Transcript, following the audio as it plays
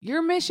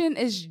Your mission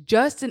is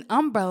just an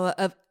umbrella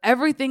of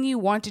everything you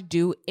want to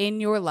do in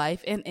your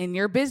life and in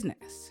your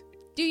business.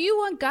 Do you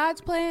want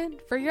God's plan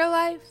for your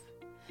life?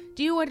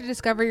 Do you want to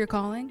discover your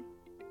calling?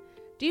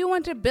 Do you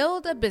want to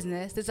build a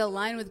business that's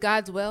aligned with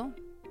God's will?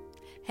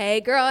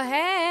 Hey girl,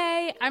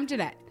 hey! I'm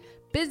Jeanette,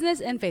 business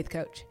and faith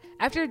coach.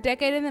 After a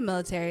decade in the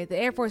military, the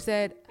Air Force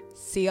said,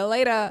 see you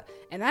later,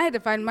 and I had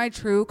to find my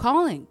true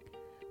calling.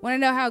 Want to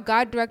know how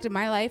God directed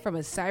my life from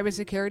a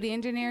cybersecurity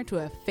engineer to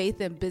a faith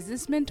and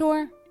business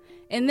mentor?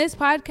 In this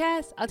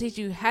podcast, I'll teach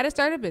you how to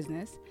start a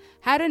business,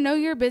 how to know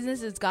your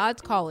business is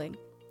God's calling,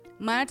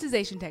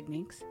 monetization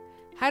techniques,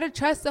 how to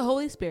trust the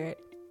Holy Spirit,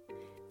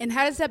 and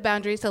how to set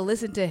boundaries to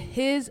listen to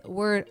His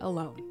word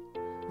alone.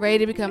 Ready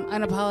to become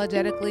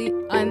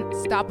unapologetically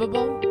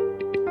unstoppable?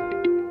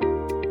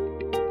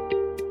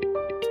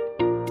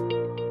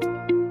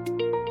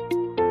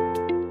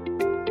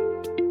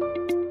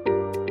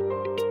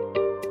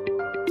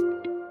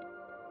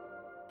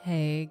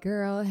 Hey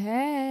girl,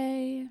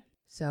 hey.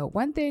 So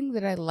one thing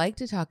that I like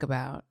to talk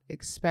about,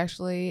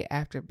 especially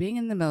after being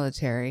in the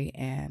military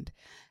and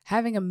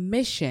having a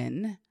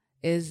mission,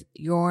 is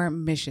your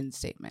mission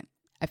statement.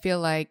 I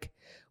feel like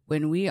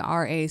when we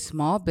are a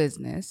small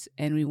business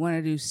and we want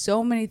to do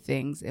so many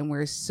things and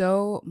we're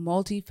so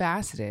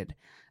multifaceted,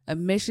 a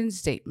mission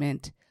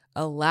statement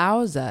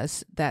allows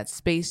us that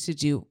space to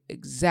do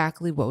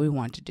exactly what we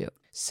want to do.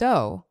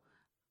 So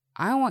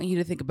I want you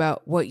to think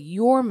about what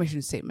your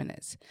mission statement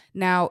is.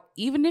 Now,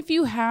 even if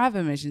you have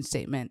a mission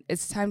statement,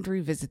 it's time to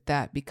revisit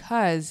that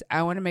because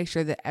I want to make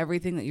sure that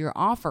everything that you're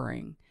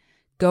offering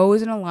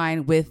goes in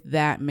line with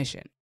that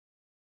mission.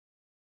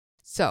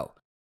 So,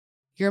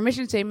 your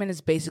mission statement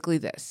is basically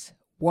this: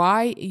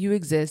 why you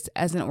exist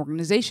as an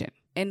organization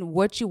and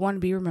what you want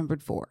to be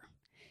remembered for.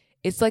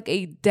 It's like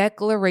a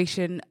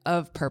declaration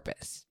of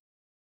purpose.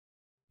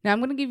 Now, I'm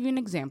going to give you an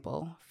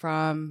example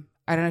from,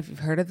 I don't know if you've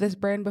heard of this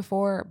brand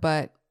before,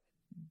 but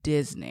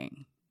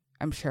Disney.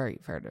 I'm sure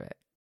you've heard of it.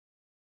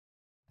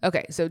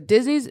 Okay, so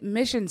Disney's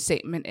mission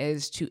statement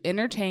is to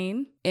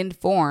entertain,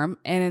 inform,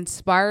 and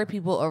inspire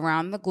people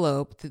around the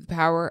globe through the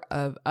power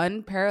of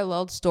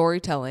unparalleled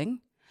storytelling,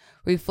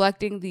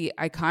 reflecting the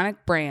iconic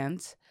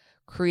brands,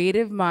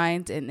 creative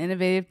minds, and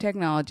innovative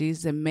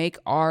technologies that make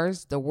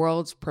ours the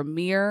world's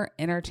premier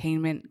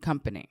entertainment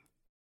company.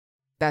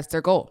 That's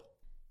their goal.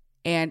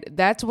 And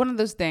that's one of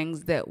those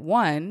things that,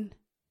 one,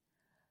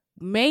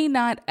 may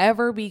not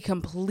ever be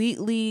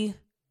completely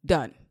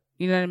done.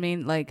 You know what I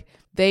mean? Like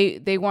they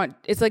want,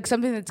 it's like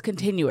something that's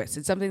continuous.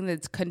 It's something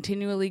that's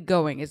continually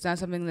going. It's not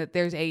something that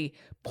there's a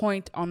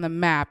point on the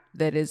map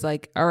that is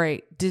like, all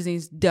right,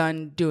 Disney's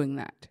done doing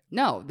that.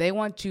 No, they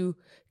want to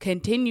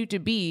continue to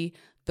be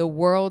the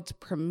world's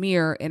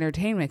premier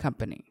entertainment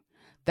company.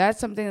 That's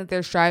something that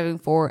they're striving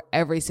for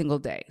every single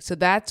day. So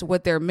that's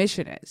what their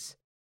mission is.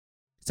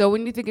 So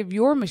when you think of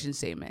your mission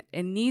statement,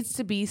 it needs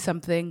to be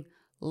something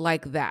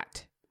like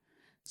that.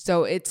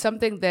 So it's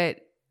something that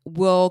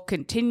will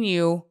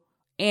continue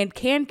and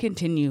can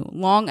continue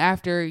long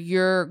after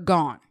you're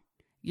gone.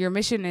 Your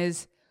mission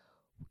is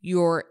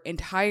your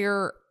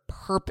entire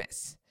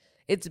purpose.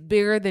 It's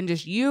bigger than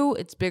just you.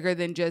 It's bigger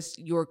than just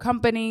your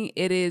company.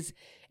 It is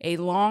a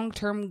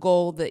long-term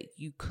goal that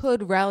you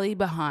could rally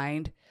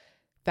behind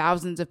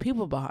thousands of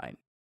people behind.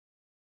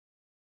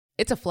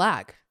 It's a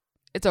flag.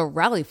 It's a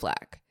rally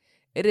flag.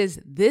 It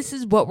is, this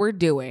is what we're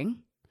doing.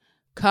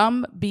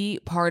 Come be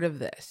part of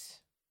this.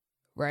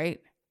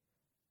 Right?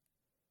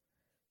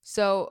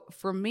 So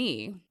for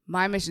me,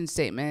 my mission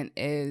statement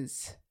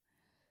is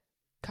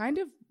kind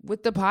of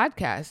what the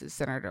podcast is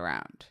centered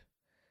around.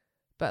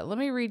 But let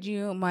me read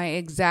you my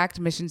exact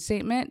mission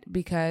statement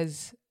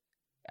because,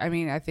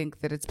 I think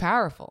that it's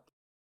powerful.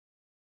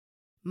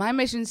 My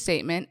mission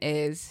statement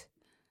is,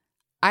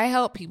 I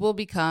help people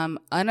become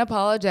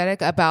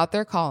unapologetic about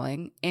their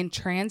calling and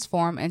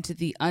transform into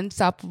the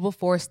unstoppable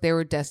force they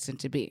were destined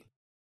to be.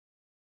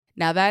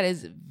 Now that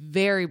is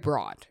very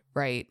broad,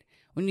 right?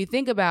 When you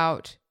think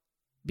about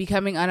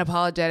becoming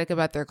unapologetic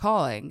about their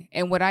calling,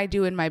 and what I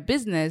do in my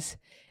business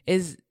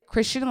is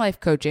Christian life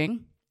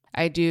coaching,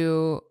 I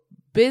do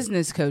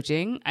business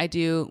coaching, I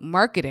do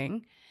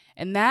marketing,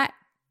 and that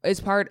is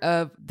part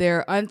of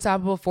their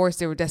unstoppable force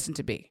they were destined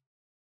to be.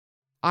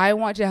 I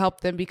want to help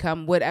them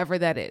become whatever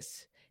that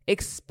is,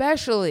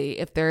 especially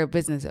if they're a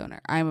business owner.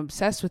 I'm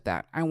obsessed with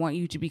that. I want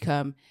you to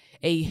become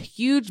a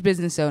huge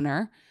business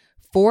owner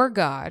for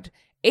God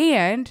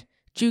and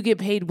to get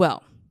paid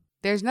well.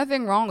 There's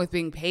nothing wrong with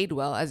being paid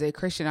well as a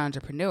Christian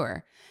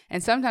entrepreneur.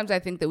 And sometimes I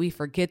think that we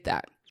forget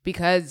that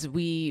because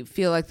we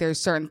feel like there's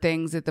certain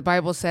things that the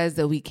Bible says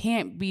that we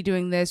can't be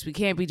doing this, we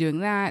can't be doing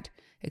that,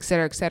 et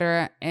cetera, et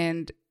cetera.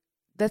 And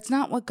that's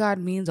not what God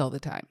means all the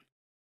time.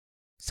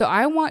 So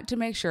I want to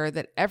make sure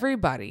that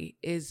everybody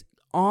is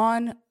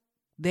on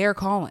their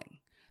calling.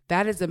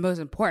 That is the most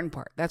important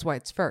part. That's why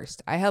it's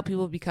first. I help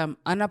people become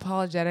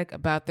unapologetic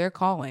about their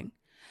calling.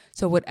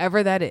 So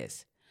whatever that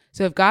is.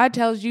 So if God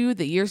tells you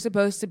that you're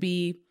supposed to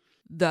be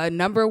the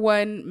number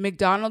one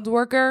McDonald's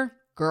worker,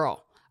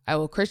 girl, I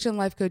will Christian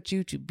life coach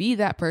you to be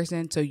that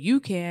person so you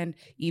can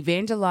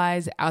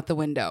evangelize out the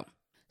window.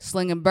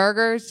 Slinging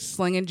burgers,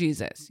 slinging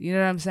Jesus. You know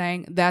what I'm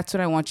saying? That's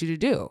what I want you to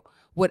do.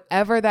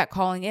 Whatever that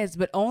calling is,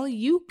 but only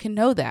you can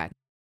know that.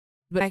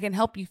 But I can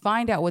help you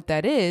find out what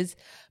that is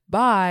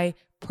by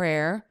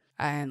prayer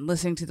and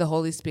listening to the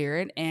Holy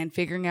Spirit and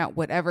figuring out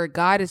whatever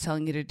God is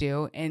telling you to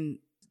do and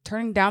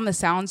turning down the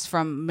sounds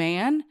from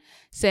man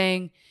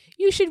saying,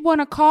 you should want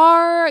a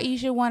car, you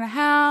should want a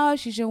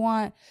house, you should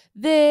want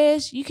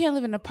this, you can't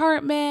live in an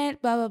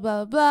apartment, blah, blah,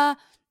 blah, blah.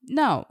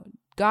 No,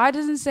 God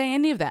doesn't say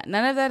any of that.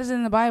 None of that is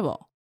in the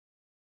Bible.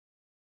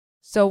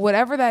 So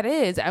whatever that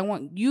is, I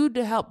want you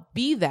to help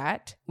be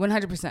that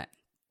 100%.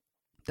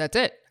 That's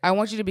it. I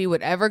want you to be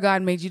whatever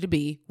God made you to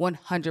be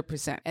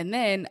 100%. And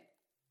then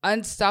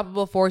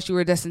unstoppable force you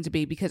were destined to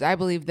be, because I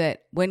believe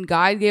that when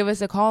God gave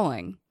us a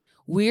calling,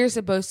 we're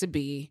supposed to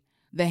be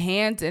the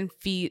hands and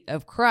feet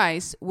of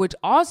Christ, which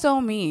also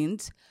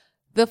means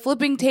the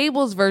flipping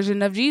tables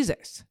version of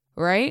Jesus,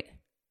 right?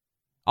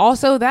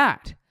 Also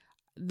that.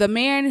 The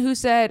man who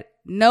said,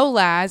 no,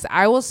 Laz,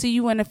 I will see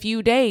you in a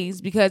few days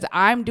because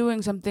I'm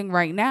doing something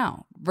right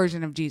now,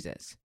 version of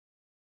Jesus.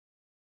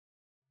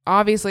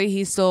 Obviously,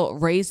 he still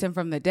raised him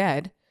from the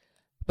dead,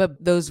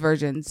 but those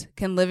versions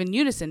can live in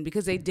unison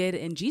because they did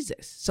in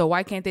Jesus. So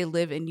why can't they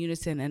live in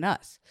unison in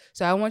us?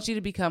 So I want you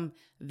to become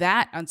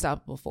that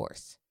unstoppable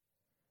force.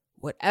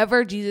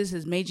 Whatever Jesus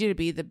has made you to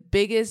be, the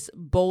biggest,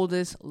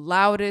 boldest,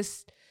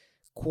 loudest,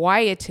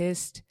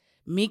 quietest,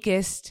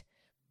 meekest,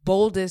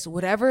 boldest,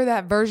 whatever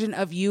that version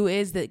of you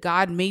is that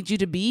God made you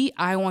to be,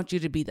 I want you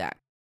to be that.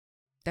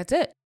 That's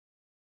it.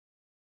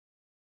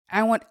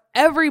 I want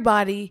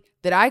everybody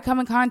that I come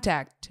in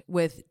contact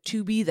with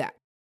to be that.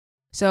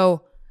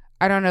 So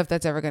I don't know if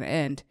that's ever going to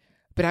end,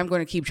 but I'm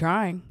going to keep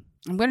trying.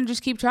 I'm going to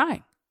just keep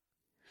trying.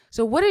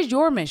 So what is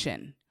your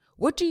mission?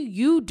 What do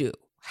you do?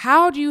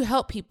 How do you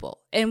help people?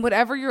 And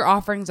whatever your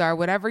offerings are,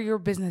 whatever your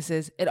business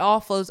is, it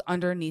all flows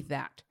underneath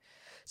that.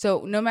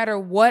 So no matter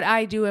what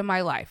I do in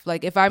my life,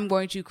 like if I'm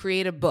going to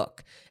create a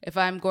book, if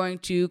I'm going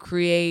to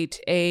create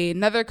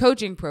another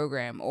coaching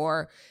program,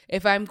 or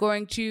if I'm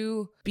going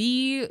to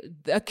be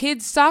a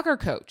kid's soccer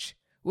coach,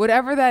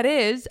 whatever that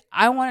is,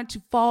 I want it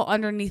to fall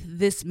underneath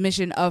this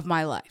mission of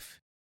my life.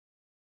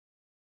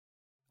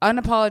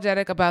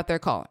 Unapologetic about their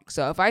calling.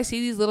 So if I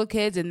see these little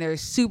kids and they're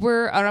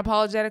super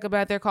unapologetic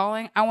about their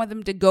calling, I want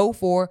them to go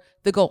for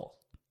the goal,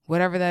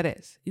 whatever that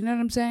is. You know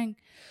what I'm saying?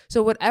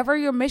 So whatever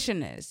your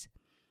mission is,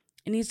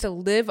 it needs to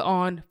live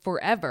on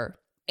forever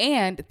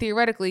and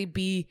theoretically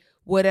be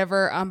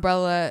whatever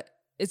umbrella,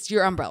 it's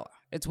your umbrella.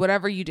 It's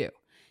whatever you do.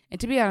 And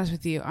to be honest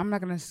with you, I'm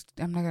not gonna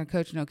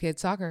coach no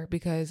kids soccer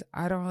because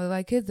I don't really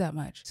like kids that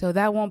much. So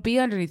that won't be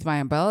underneath my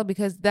umbrella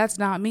because that's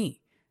not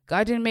me.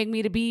 God didn't make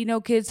me to be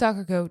no kids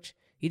soccer coach.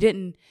 He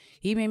didn't.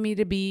 He made me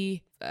to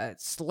be a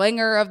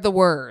slinger of the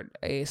word,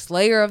 a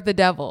slayer of the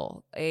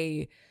devil,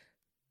 a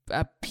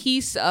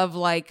piece of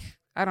like,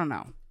 I don't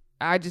know.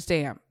 I just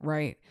am,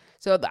 right?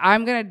 So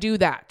I'm going to do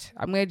that.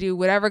 I'm going to do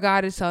whatever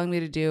God is telling me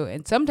to do.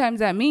 And sometimes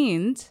that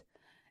means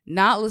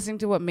not listening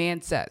to what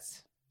man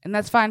says. And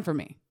that's fine for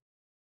me.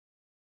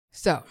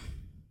 So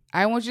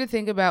I want you to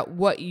think about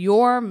what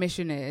your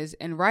mission is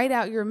and write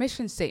out your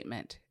mission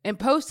statement and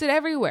post it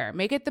everywhere.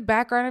 Make it the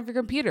background of your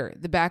computer,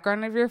 the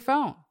background of your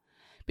phone.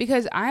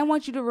 Because I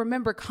want you to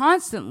remember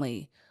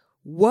constantly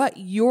what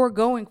you're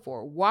going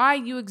for, why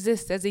you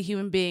exist as a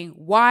human being,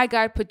 why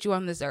God put you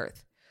on this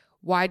earth.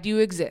 Why do you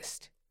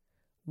exist?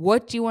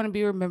 What do you want to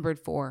be remembered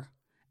for?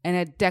 And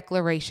a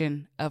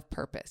declaration of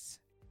purpose.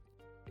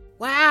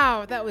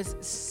 Wow, that was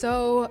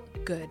so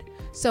good.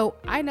 So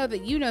I know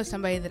that you know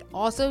somebody that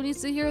also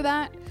needs to hear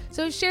that.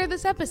 So share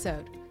this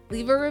episode,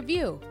 leave a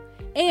review.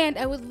 And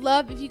I would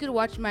love if you could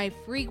watch my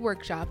free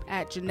workshop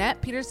at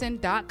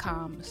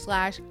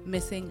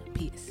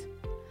JeanettePeterson.com/missingpiece.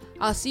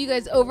 I'll see you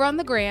guys over on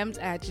the grams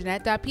at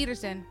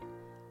Jeanette.Peterson.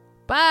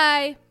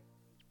 Bye.